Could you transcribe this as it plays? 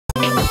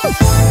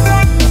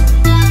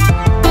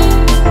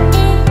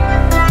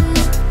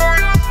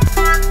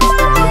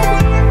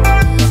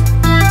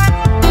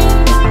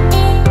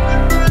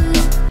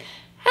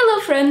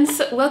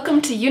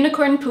Welcome to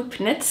Unicorn Poop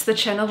Knits, the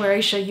channel where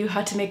I show you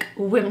how to make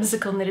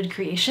whimsical knitted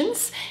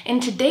creations. In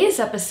today's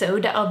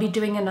episode, I'll be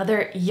doing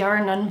another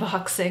yarn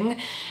unboxing.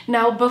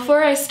 Now,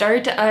 before I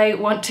start, I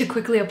want to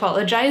quickly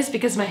apologize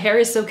because my hair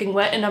is soaking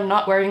wet and I'm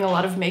not wearing a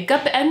lot of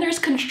makeup, and there's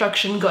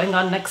construction going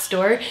on next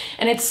door,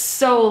 and it's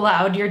so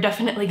loud, you're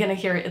definitely gonna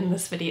hear it in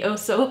this video,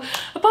 so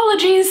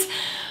apologies.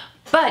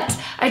 But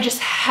I just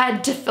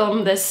had to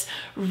film this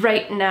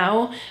right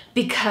now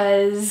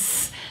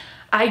because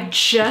I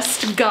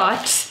just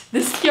got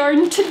this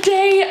yarn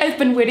today. I've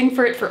been waiting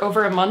for it for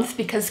over a month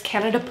because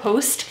Canada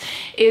Post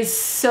is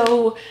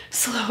so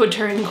slow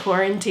during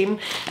quarantine,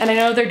 and I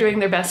know they're doing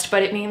their best,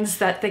 but it means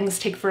that things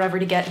take forever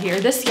to get here.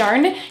 This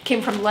yarn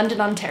came from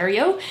London,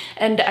 Ontario,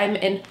 and I'm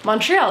in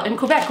Montreal, in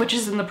Quebec, which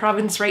is in the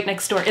province right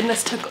next door, and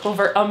this took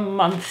over a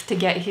month to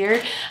get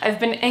here. I've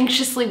been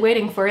anxiously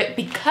waiting for it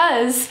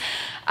because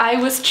I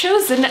was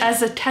chosen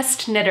as a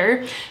test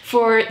knitter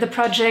for the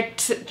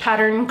project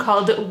pattern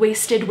called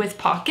Wasted with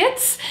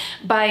Pockets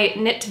by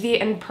Knit V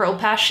and Purl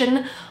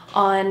Passion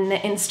on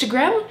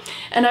Instagram,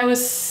 and I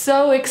was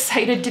so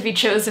excited to be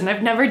chosen.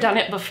 I've never done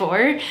it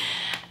before,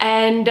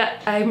 and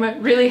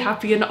I'm really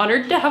happy and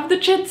honored to have the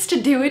chance to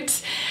do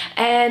it.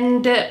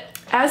 And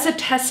as a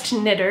test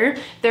knitter,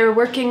 they're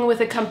working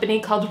with a company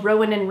called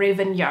Rowan and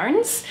Raven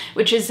Yarns,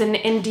 which is an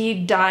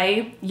indie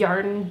dye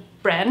yarn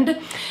brand.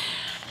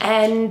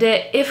 And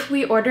if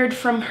we ordered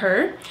from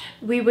her,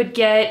 we would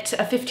get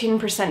a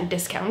 15%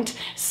 discount.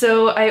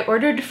 So I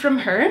ordered from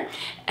her,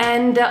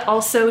 and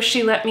also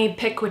she let me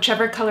pick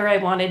whichever color I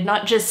wanted,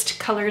 not just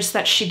colors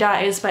that she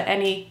dyes, but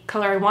any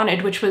color I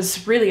wanted, which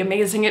was really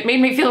amazing. It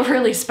made me feel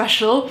really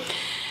special.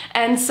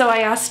 And so I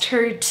asked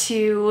her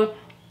to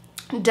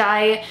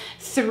dye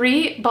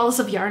 3 balls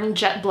of yarn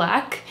jet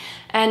black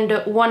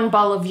and 1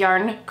 ball of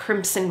yarn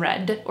crimson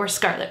red, or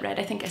scarlet red.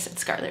 I think I said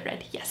scarlet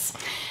red, yes.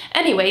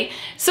 Anyway,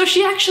 so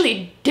she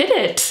actually did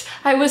it.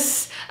 I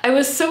was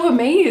so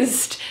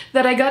amazed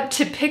that I got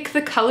to pick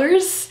the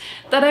colors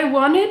that I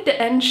wanted,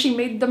 and she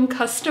made them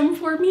custom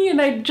for me, and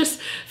I just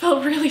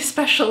felt really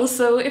special.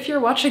 So if you're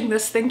watching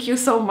this, thank you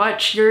so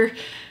much. You're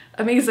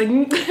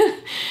amazing.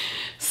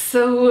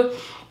 So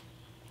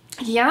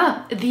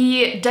yeah,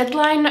 the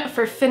deadline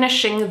for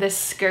finishing this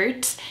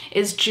skirt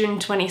is June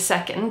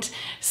 22nd.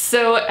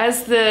 So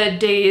as the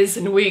days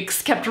and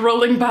weeks kept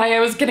rolling by, I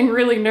was getting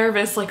really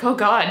nervous, like, oh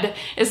God,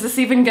 is this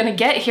even gonna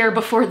get here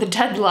before the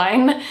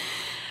deadline?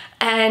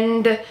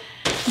 And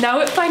now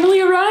it finally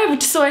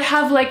arrived, so I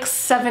have like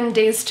 7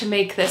 days to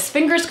make this.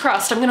 Fingers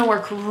crossed, I'm gonna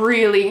work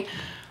really,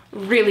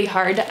 really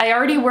hard. I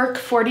already work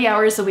 40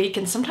 hours a week,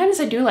 and sometimes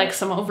I do like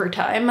some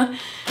overtime.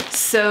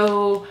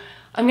 So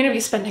I'm gonna be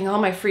spending all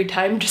my free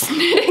time just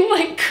knitting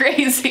like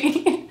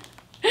crazy.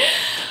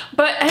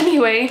 But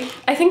anyway,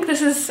 I think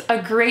this is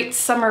a great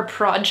summer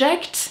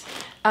project,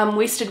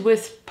 Wasted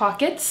with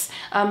Pockets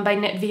by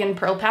Knit V and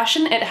Purl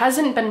Passion. It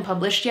hasn't been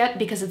published yet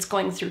because it's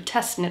going through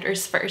test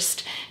knitters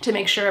first to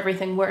make sure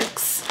everything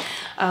works.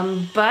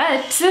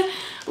 But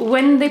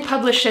when they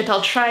publish it,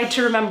 I'll try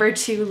to remember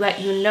to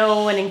let you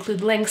know and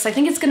include links. I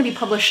think it's going to be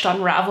published on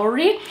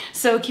Ravelry,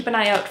 so keep an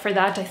eye out for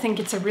that. I think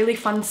it's a really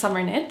fun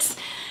summer knit,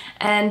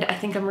 and I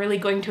think I'm really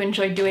going to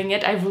enjoy doing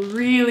it. I've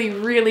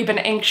really been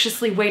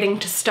anxiously waiting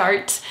to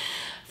start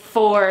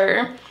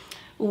for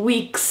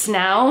weeks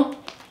now,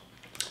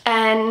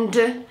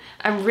 and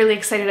I'm really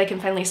excited I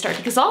can finally start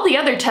because all the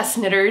other test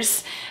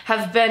knitters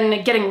have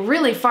been getting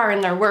really far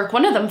in their work.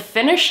 One of them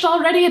finished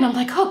already, and I'm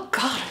like, oh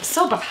God, I'm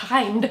so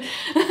behind. But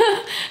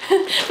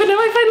now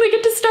I finally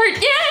get to start,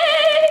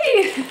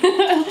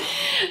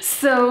 yay!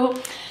 So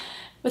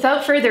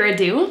without further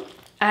ado,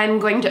 I'm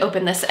going to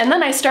open this, and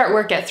then I start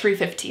work at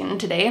 3:15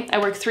 today. I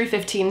work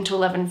 3:15 to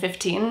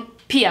 11:15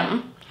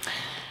 p.m.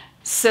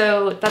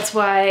 So that's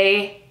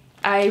why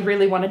I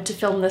really wanted to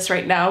film this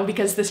right now,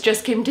 because this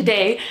just came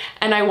today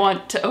and I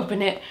want to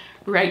open it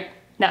right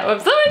now. I'm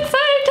so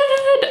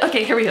excited!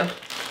 Okay, here we go.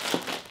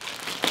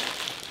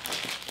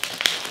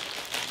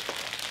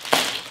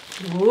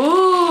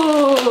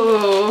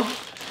 Whoa!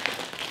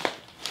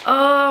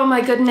 Oh my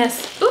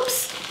goodness.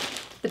 Oops!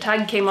 The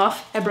tag came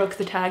off. I broke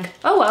the tag.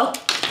 Oh well.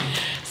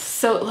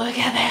 So look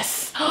at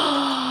this.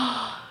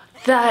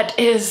 That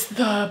is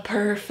the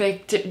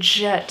perfect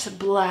jet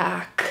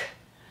black.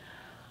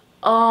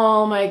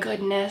 Oh my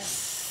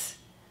goodness.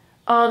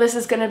 Oh, this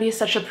is gonna be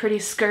such a pretty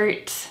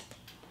skirt.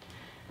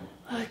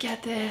 Look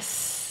at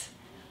this.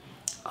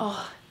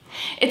 Oh,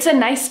 it's a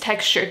nice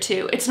texture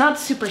too. It's not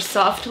super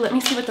soft. Let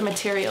me see what the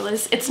material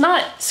is. It's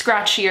not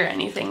scratchy or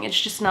anything. It's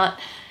just not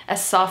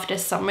as soft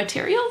as some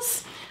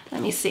materials.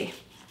 Let me see.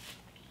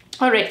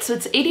 All right, so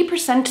it's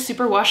 80%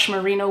 superwash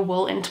merino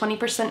wool and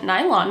 20%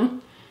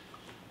 nylon.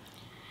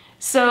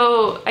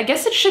 So I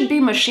guess it should be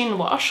machine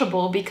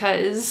washable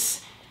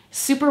because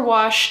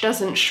superwash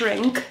doesn't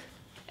shrink,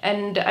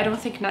 and I don't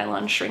think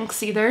nylon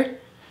shrinks either.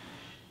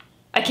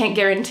 I can't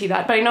guarantee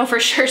that, but I know for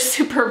sure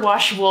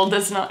superwash wool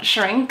does not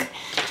shrink.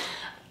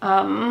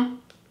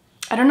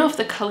 I don't know if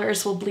the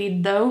colors will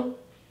bleed though.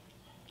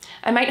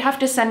 I might have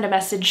to send a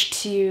message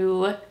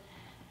to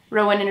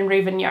Rowan and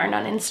Raven Yarn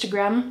on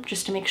Instagram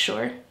just to make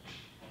sure.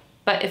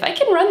 But if I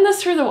can run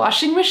this through the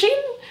washing machine,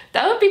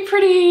 that would be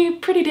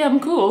pretty damn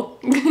cool.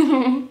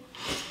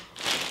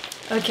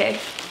 Okay.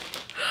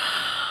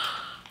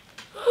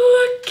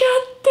 Look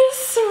at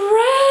this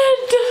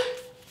red!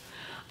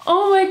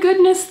 Oh my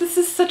goodness, this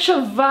is such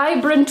a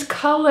vibrant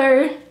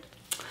color.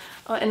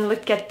 Oh, and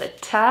look at the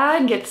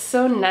tag, it's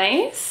so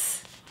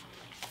nice.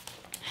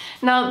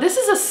 Now, this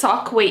is a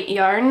sock weight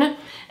yarn,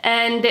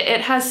 and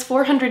it has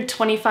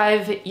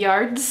 425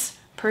 yards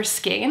per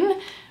skein,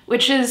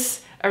 which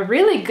is a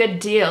really good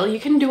deal. You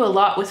can do a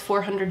lot with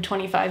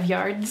 425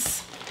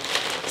 yards.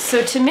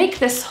 So to make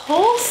this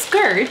whole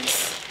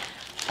skirt,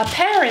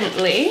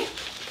 apparently,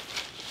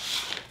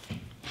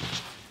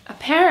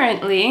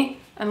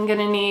 I'm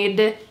gonna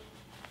need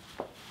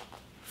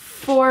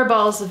 4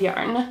 balls of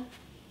yarn.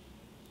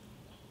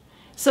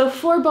 So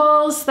 4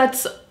 balls,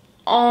 that's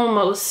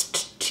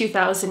almost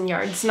 2,000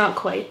 yards, not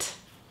quite.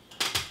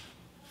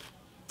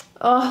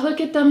 Oh, look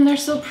at them, they're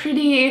so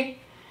pretty.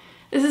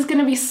 This is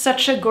gonna be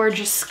such a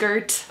gorgeous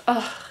skirt.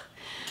 Oh,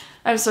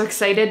 I'm so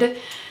excited.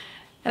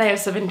 And I have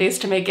 7 days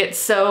to make it,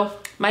 so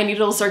my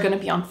needles are gonna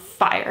be on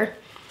fire.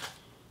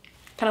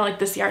 Kind of like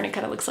this yarn, it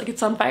kind of looks like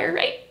it's on fire,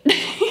 right?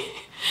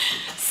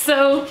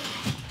 So,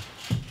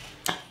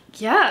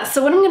 yeah,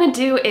 so what I'm gonna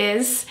do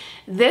is,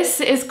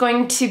 this is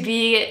going to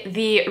be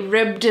the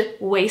ribbed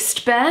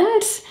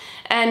waistband,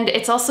 and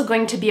it's also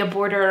going to be a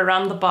border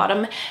around the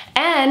bottom.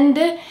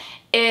 And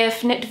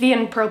if Knit-V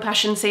and Pearl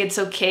Passion say it's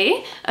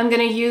okay, I'm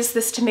gonna use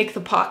this to make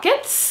the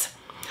pockets.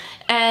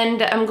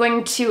 And I'm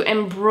going to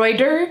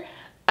embroider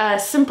a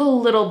simple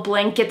little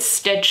blanket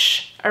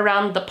stitch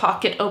around the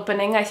pocket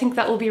opening. I think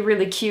that will be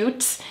really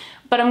cute,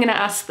 but I'm gonna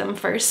ask them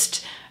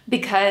first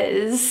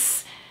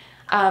because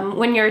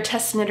when you're a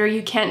test knitter,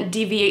 you can't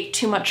deviate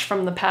too much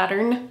from the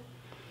pattern.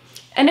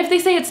 And if they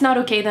say it's not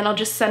okay, then I'll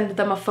just send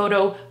them a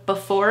photo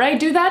before I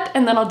do that,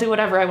 and then I'll do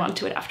whatever I want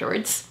to it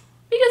afterwards,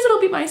 because it'll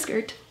be my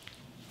skirt.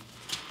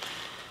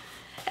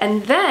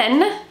 And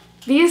then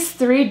these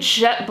 3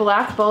 jet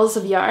black balls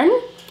of yarn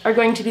are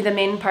going to be the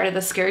main part of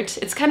the skirt.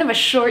 It's kind of a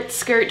short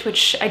skirt,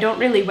 which I don't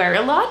really wear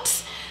a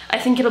lot. I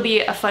think it'll be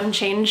a fun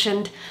change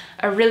and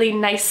a really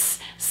nice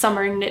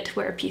summer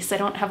knitwear piece. I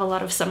don't have a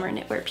lot of summer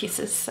knitwear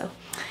pieces, so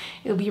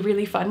it'll be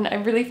really fun.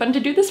 I'm really fun to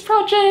do this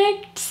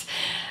project.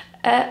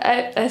 Did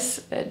I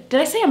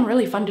say I'm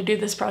really fun to do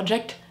this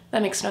project?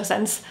 That makes no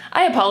sense.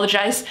 I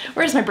apologize.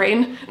 Where's my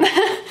brain?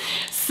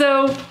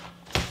 So,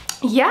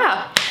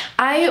 yeah,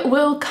 I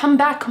will come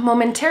back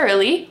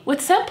momentarily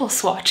with sample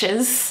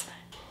swatches.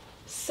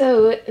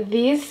 So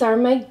these are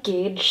my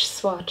gauge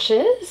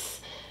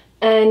swatches,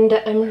 and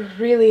I'm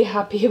really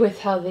happy with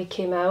how they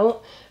came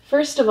out.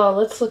 First of all,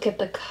 let's look at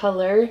the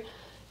color.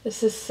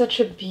 This is such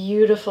a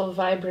beautiful,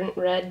 vibrant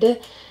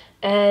red.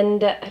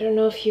 And I don't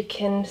know if you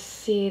can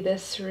see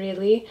this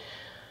really,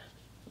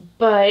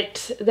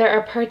 but there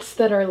are parts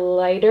that are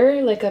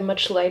lighter, like a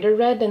much lighter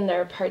red, and there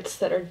are parts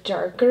that are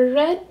darker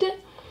red,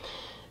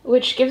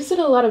 which gives it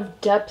a lot of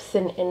depth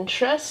and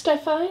interest, I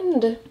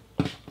find.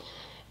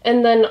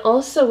 And then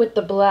also with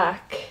the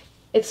black,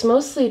 it's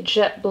mostly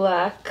jet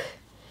black,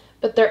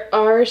 but there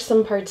are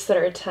some parts that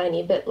are a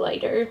tiny bit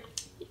lighter.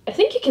 I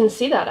think you can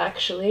see that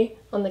actually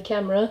on the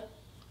camera.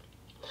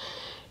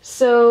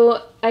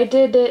 So I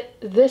did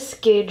this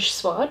gauge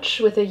swatch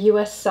with a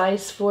US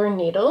size 4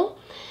 needle.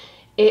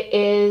 It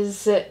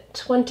is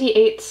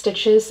 28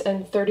 stitches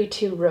and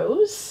 32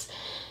 rows.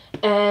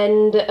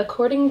 And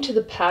according to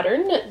the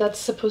pattern, that's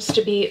supposed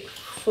to be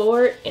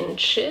 4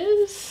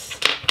 inches.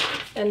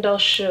 And I'll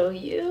show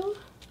you.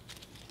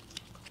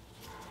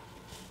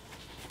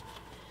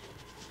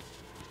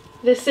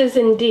 This is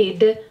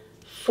indeed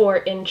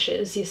 4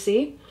 inches, you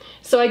see?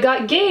 So I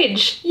got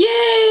gauge,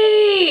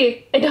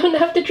 yay! I don't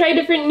have to try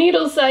different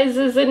needle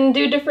sizes and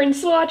do different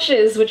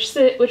swatches,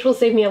 which will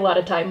save me a lot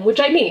of time, which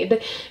I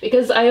need,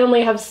 because I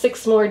only have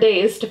 6 more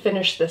days to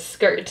finish this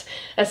skirt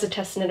as a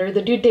test knitter.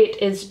 The due date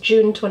is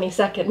June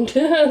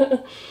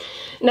 22nd.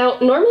 Now,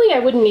 normally I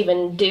wouldn't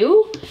even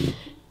do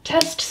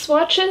test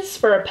swatches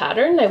for a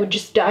pattern. I would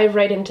just dive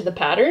right into the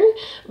pattern,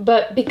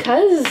 but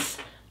because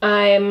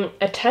I'm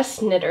a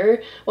test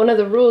knitter, one of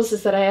the rules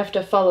is that I have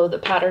to follow the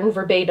pattern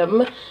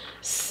verbatim.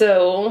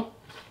 So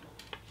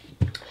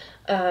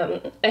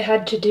I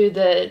had to do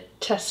the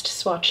test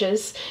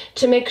swatches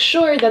to make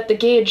sure that the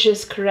gauge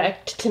is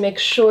correct, to make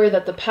sure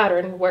that the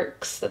pattern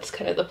works. That's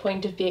kind of the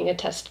point of being a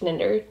test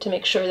knitter, to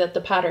make sure that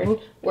the pattern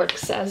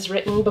works as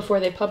written before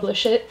they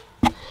publish it.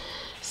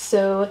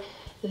 So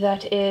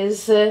that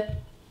is the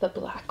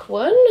black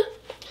one.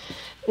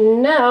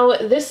 Now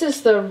this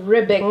is the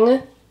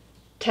ribbing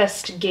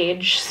test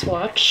gauge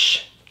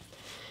swatch.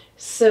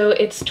 So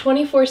it's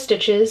 24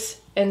 stitches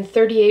and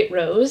 38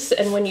 rows,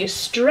 and when you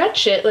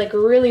stretch it, like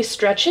really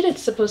stretch it,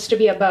 it's supposed to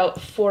be about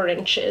 4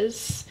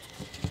 inches.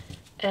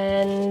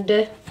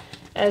 And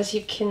as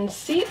you can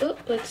see, oh,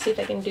 let's see if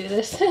I can do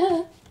this.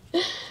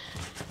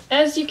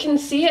 As you can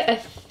see, I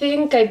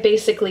think I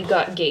basically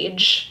got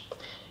gauge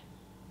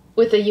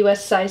with a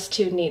US size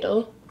 2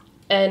 needle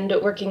and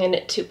working in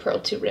it 2 purl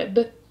 2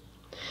 rib.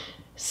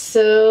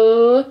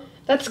 So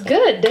that's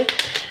good.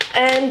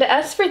 And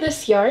as for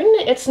this yarn,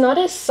 it's not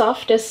as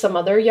soft as some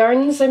other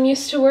yarns I'm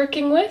used to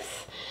working with,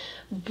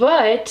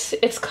 but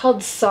it's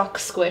called sock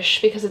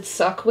squish because it's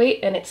sock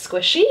weight and it's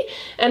squishy.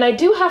 And I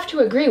do have to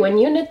agree, when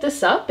you knit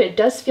this up, it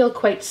does feel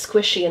quite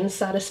squishy and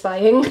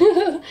satisfying.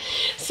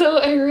 So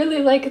I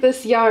really like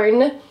this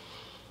yarn.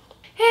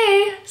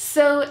 Hey,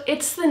 so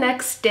it's the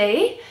next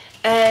day.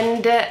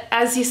 And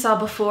as you saw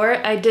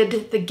before, I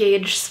did the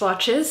gauge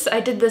swatches.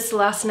 I did this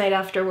last night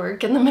after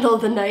work in the middle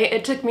of the night.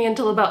 It took me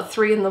until about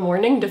 3 in the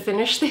morning to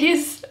finish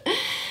these.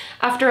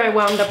 After I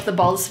wound up the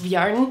balls of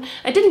yarn.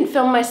 I didn't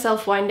film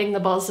myself winding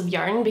the balls of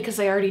yarn because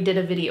I already did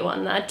a video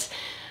on that.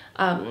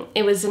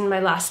 It was in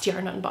my last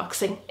yarn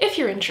unboxing. If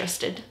you're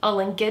interested, I'll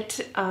link it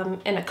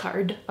in a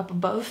card up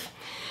above.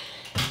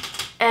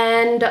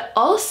 And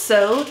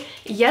also,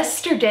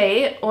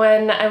 yesterday,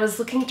 when I was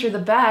looking through the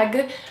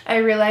bag, I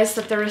realized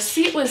that the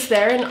receipt was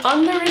there, and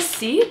on the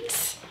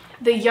receipt,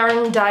 the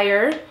yarn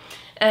dyer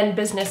and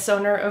business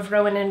owner of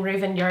Rowan and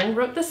Raven Yarn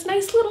wrote this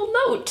nice little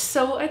note,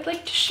 so I'd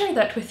like to share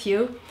that with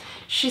you.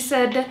 She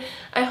said,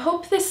 "I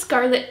hope this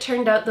scarlet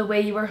turned out the way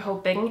you were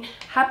hoping.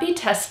 Happy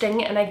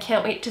testing, and I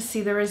can't wait to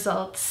see the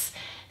results.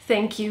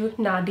 Thank you,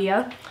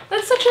 Nadia."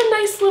 That's such a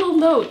nice little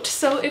note.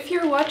 So if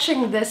you're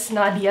watching this,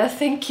 Nadia,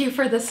 thank you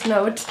for this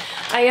note.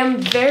 I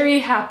am very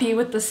happy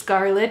with the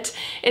scarlet.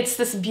 It's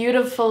this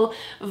beautiful,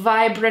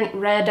 vibrant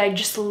red. I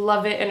just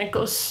love it, and it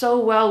goes so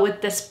well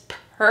with this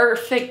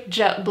perfect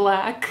jet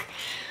black.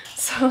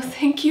 So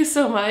thank you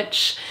so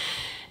much.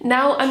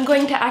 Now I'm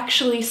going to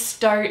actually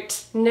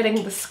start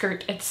knitting the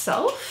skirt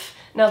itself,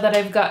 now that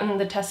I've gotten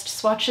the test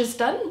swatches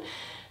done.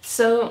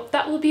 So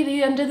that will be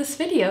the end of this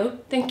video.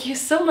 Thank you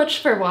so much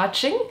for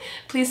watching.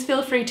 Please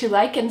feel free to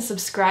like and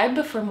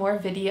subscribe for more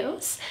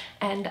videos,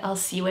 and I'll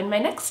see you in my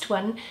next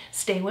one.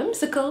 Stay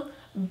whimsical.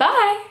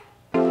 Bye!